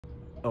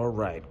All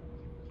right,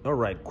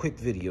 quick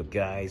video,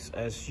 guys.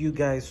 As you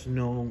guys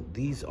know,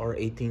 these are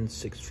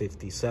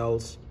 18650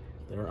 cells.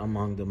 They're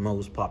among the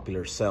most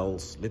popular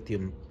cells,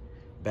 lithium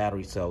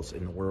battery cells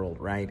in the world,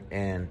 right?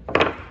 And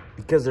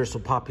because they're so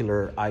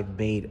popular, I've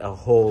made a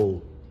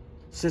whole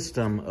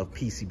system of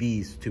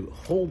PCBs to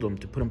hold them,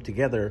 to put them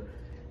together.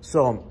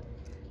 So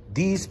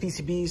these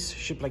PCBs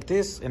ship like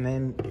this, and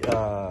then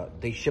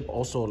they ship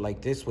also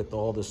like this with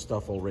all the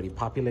stuff already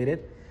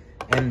populated.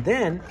 And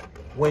then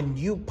when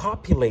you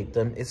populate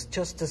them, it's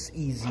just as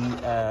easy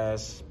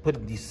as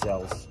putting these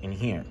cells in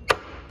here.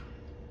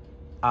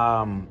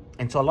 And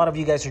so a lot of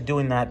you guys are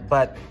doing that,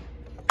 but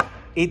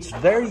it's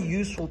very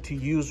useful to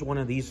use one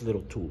of these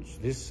little tools.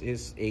 This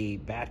is a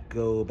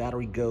BATTGO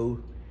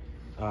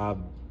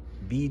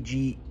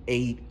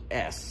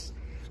BG8S.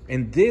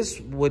 And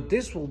what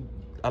this will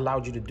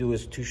allow you to do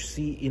is to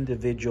see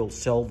individual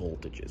cell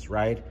voltages,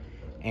 right?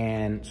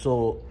 And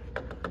so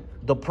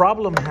the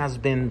problem has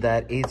been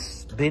that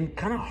it's been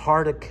kind of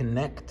hard to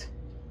connect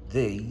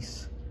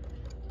these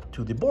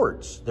to the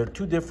boards. They're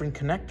two different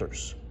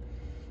connectors.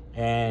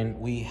 And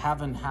we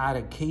haven't had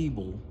a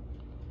cable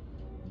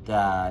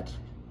that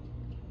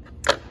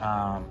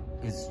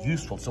is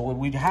useful. So what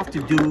we'd have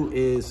to do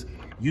is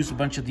use a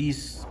bunch of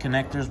these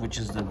connectors, which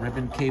is the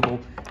ribbon cable,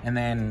 and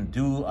then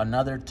do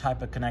another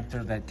type of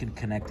connector that can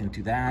connect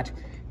into that.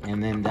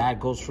 And then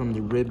that goes from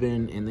the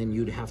ribbon, and then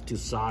you'd have to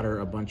solder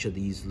a bunch of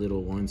these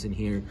little ones in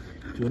here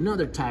to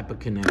another type of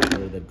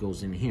connector that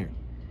goes in here.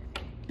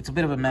 It's a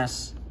bit of a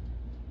mess.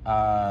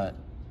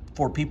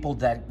 For people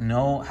that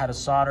know how to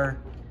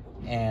solder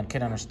and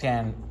can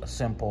understand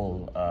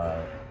simple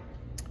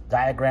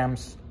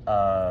diagrams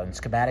and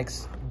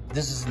schematics,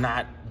 this is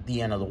not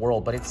the end of the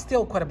world, but it's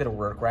still quite a bit of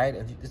work, right?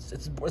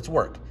 It's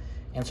work.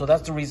 And so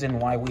that's the reason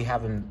why we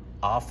haven't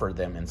offered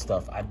them and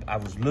stuff. I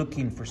was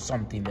looking for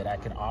something that I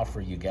can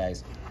offer you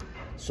guys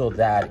so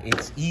that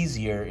it's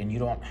easier and you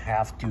don't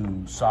have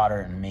to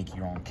solder and make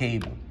your own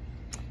cable.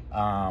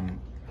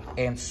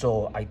 And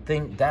so I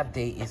think that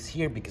day is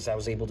here because I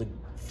was able to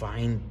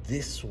find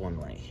this one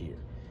right here.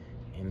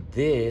 And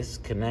this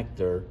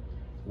connector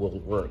will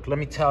work. Let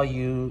me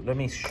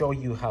show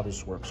you how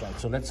this works, right?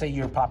 So let's say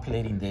you're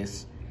populating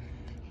this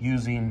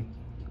using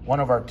one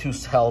of our two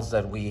cells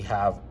that we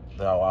have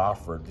that I'll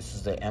offer. This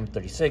is the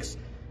M36,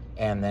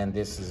 and then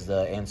this is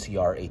the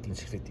NCR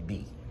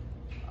 18650B.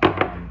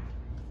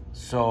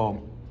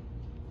 So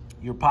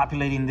you're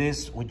populating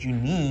this. What you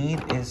need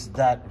is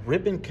that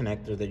ribbon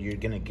connector that you're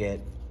gonna get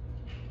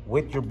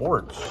with your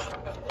boards,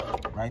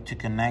 right? To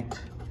connect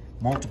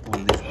multiple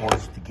of these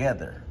boards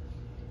together.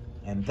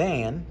 And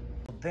then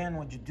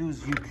what you do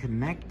is you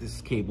connect this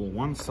cable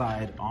one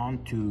side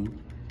onto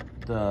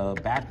the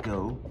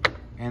BATTGO,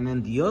 and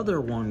then the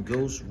other one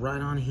goes right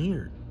on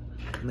here.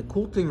 And the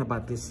cool thing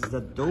about this is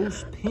that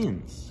those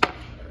pins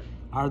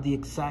are the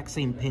exact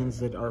same pins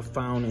that are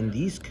found in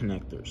these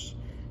connectors.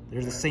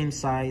 They're the same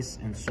size,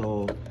 and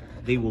so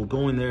they will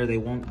go in there, they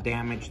won't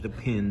damage the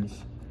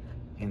pins.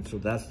 And so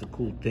that's the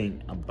cool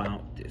thing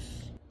about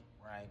this,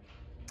 right?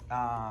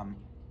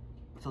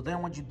 So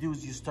then what you do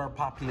is you start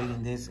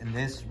populating this, and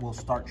this will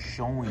start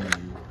showing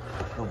you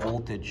the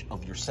voltage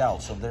of your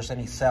cells. So if there's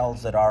any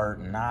cells that are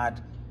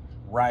not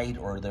right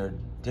or they're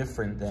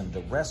different than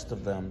the rest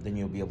of them, then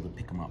you'll be able to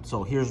pick them up.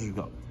 So here's you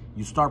go.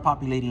 You start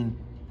populating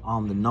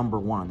on the number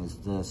 1 is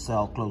the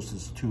cell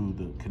closest to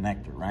the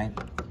connector, right?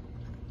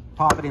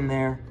 Pop it in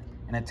there,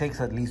 and it takes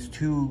at least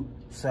 2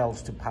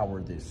 cells to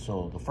power this.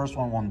 So the first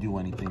one won't do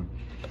anything,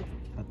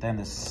 but then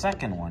the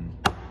second one,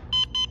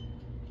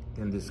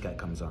 then this guy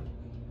comes on,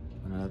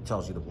 and it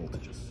tells you the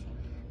voltages.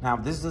 Now,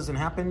 if this doesn't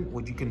happen,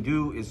 what you can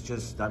do is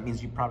that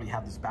means you probably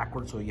have this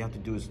backwards, so all you have to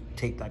do is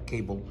take that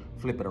cable,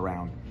 flip it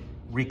around,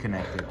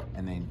 reconnect it,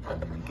 and then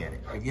get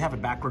it. If you have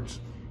it backwards,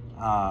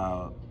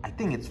 I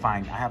think it's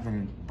fine. I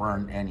haven't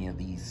burned any of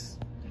these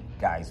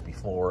guys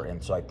before,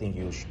 and so I think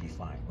you should be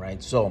fine,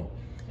 right? So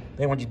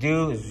then what you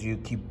do is you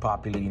keep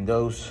populating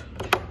those,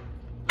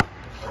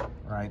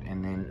 right?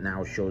 And then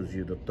now it shows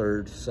you the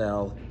 3rd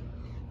cell.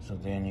 So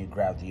then you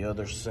grab the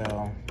other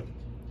cell,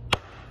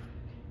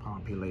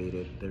 populate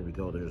it. There we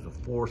go. There's the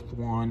 4th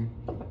one,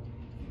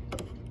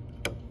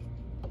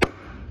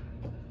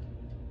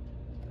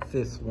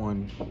 5th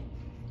one,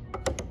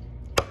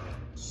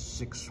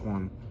 6th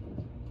one,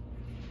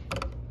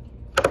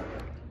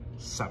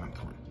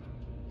 7th one.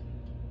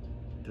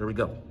 There we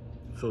go.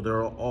 So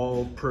they're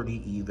all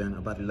pretty even,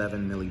 about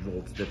 11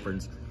 millivolts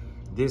difference.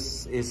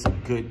 This is a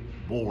good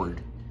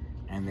board,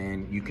 and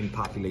then you can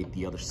populate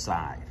the other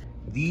side.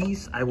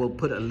 These, I will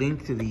put a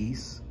link to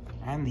these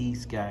and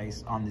these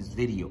guys on this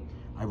video.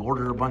 I've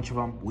ordered a bunch of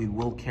them. We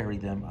will carry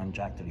them on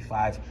Jack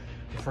 35.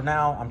 But for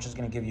now, I'm just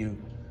gonna give you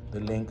the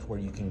link where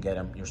you can get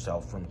them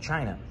yourself from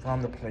China,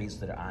 from the place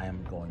that I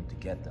am going to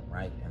get them,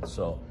 right? And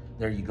so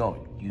there you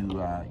go.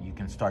 You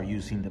can start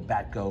using the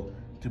BATTGO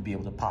to be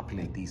able to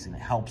populate these, and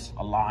it helps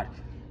a lot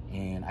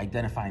in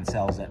identifying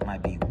cells that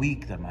might be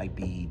weak, that might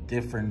be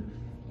different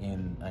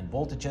in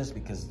voltages,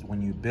 because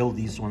when you build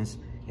these ones,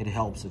 it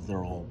helps if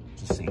they're all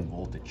the same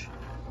voltage.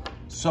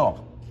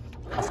 So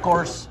Of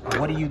course,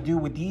 what do you do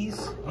with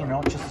these? You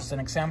know, just as an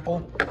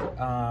example.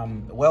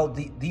 Well,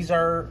 these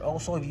are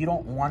also, if you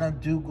don't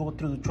want to go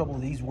through the trouble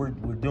of these, we're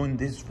doing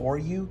this for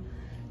you.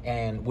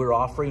 And we're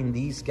offering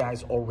these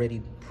guys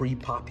already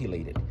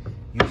pre-populated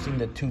using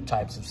the 2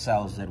 types of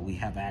cells that we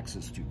have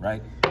access to,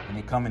 right? And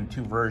they come in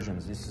 2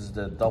 versions. This is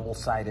the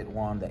double-sided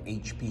one, the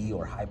HP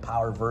or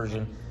high-power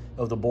version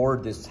of the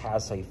board. This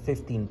has a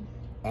 15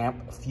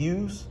 amp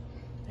fuse,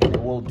 and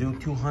it will do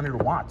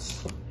 200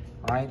 watts,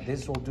 right?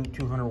 This will do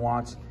 200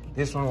 watts.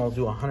 This one will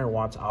do 100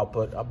 watts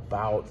output,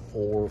 about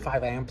 4 or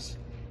 5 amps,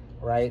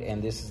 right?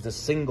 And this is the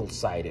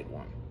single-sided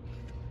one.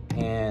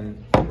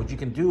 And what you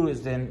can do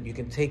is then you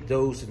can take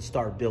those and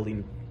start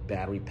building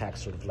battery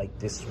packs, sort of like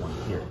this one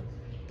here.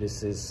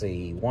 This is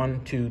a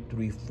 1, 2,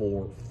 3,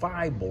 4,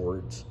 5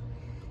 boards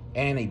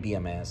and a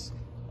BMS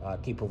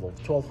capable of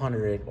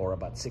 1200 or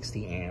about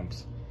 60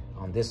 amps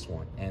on this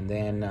one. And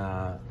then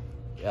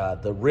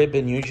the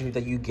ribbon usually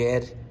that you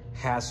get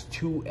has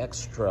 2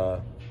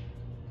 extra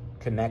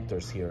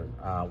connectors here.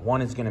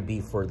 One is going to be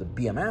for the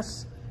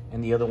BMS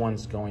and the other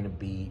one's going to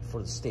be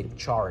for the state of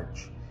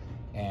charge.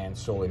 And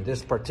so in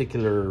this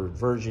particular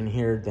version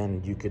here,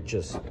 then you could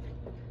just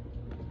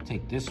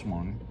take this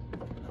one.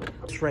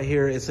 This right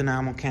here is an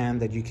ammo can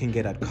that you can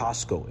get at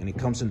Costco, and it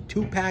comes in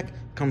 2-pack,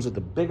 comes with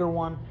the bigger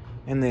one,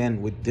 and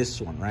then with this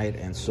one, right?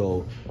 And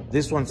so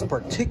this one's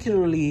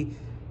particularly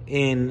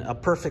in a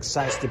perfect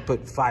size to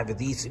put 5 of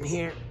these in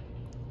here.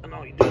 And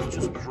all you do is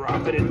just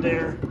drop it in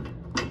there.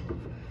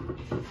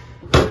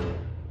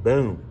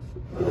 Boom.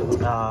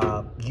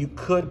 You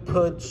could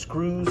put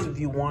screws if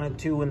you wanted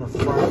to in the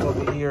front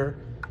over here,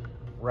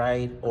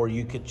 right? Or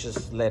you could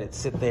just let it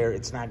sit there.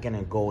 It's not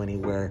gonna go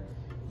anywhere.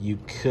 You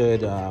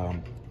could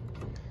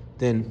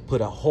then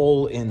put a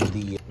hole in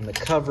the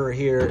cover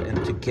here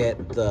and to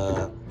get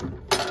the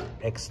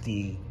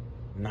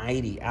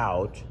XD90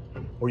 out,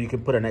 or you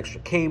could put an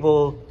extra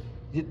cable.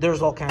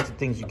 There's all kinds of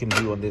things you can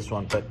do on this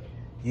one, but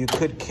you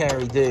could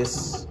carry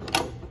this.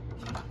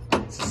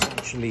 It's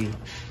essentially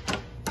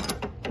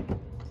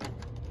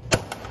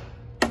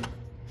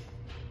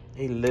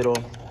a little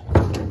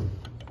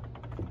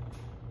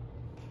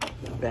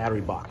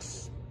battery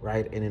box,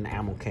 right, in an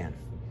ammo can.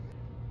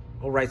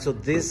 All right, so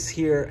this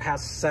here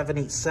has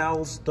 70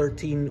 cells,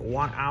 13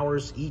 watt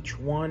hours each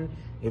one.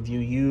 If you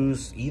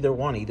use either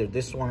one, either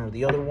this one or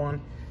the other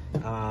one,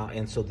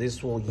 and so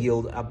this will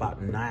yield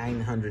about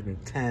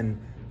 910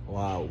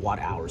 watt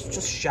hours,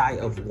 just shy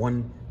of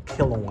 1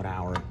 kilowatt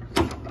hour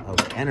of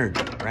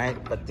energy,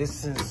 right? But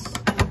this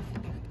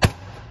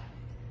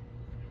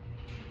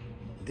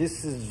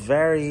is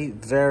very,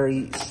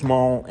 very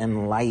small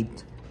and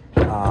light,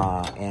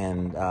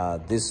 and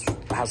this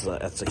has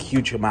it's a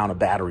huge amount of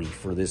battery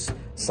for this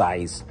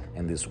size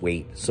and this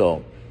weight.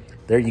 So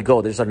there you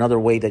go. There's another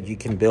way that you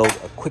can build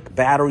a quick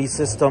battery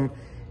system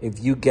if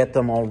you get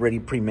them already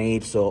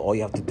pre-made. So all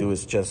you have to do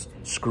is just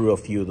screw a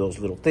few of those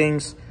little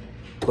things,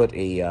 put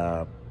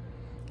a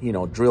you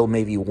know, drill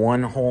maybe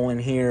 1 hole in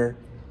here,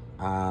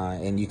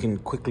 and you can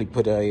quickly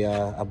put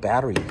a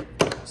battery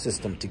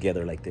system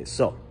together like this.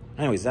 So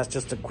anyways, that's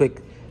just a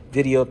quick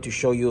video to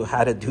show you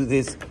how to do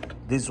this.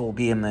 This will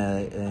be in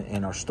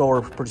our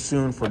store pretty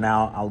soon. For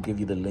now, I'll give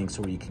you the links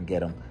where you can get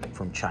them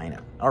from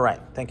China. All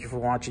right, thank you for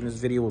watching this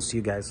video. We'll see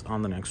you guys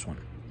on the next one.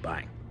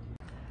 Bye.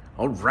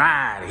 All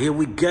right, here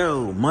we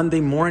go.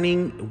 Monday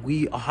morning,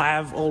 we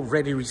have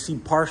already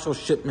received partial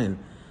shipment.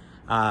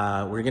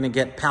 We're gonna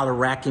get pallet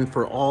racking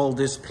for all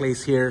this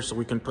place here so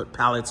we can put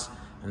pallets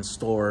and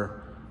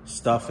store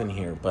stuff in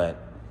here. But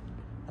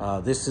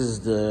this is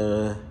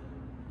the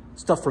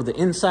stuff for the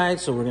inside,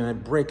 so we're gonna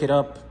break it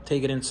up,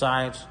 take it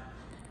inside.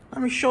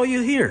 Let me show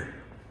you here,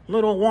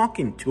 little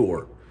walking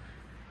tour.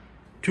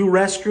 2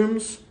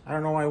 restrooms. I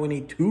don't know why we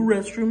need 2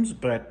 restrooms,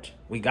 but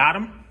we got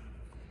them.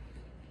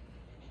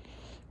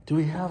 Do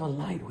we have a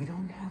light? We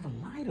don't have a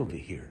light over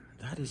here.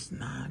 That is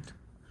not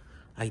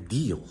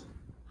ideal.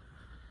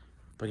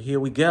 But here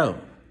we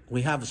go.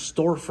 We have a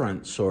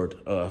storefront, sort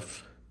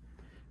of.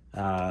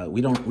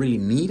 We don't really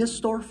need a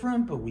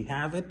storefront, but we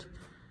have it.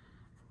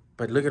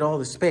 But look at all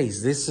the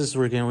space. This is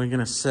where we're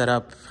gonna set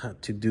up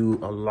to do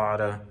a lot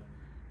of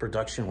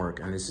production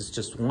work. And this is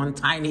just one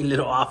tiny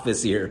little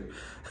office here.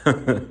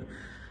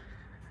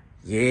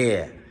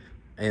 Yeah.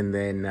 And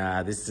then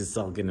this is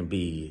all gonna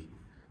be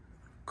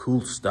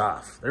cool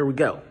stuff. There we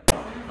go.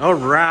 All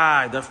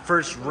right, the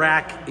first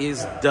rack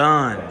is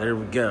done. There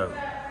we go.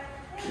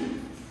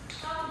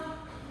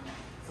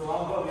 So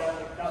I'll go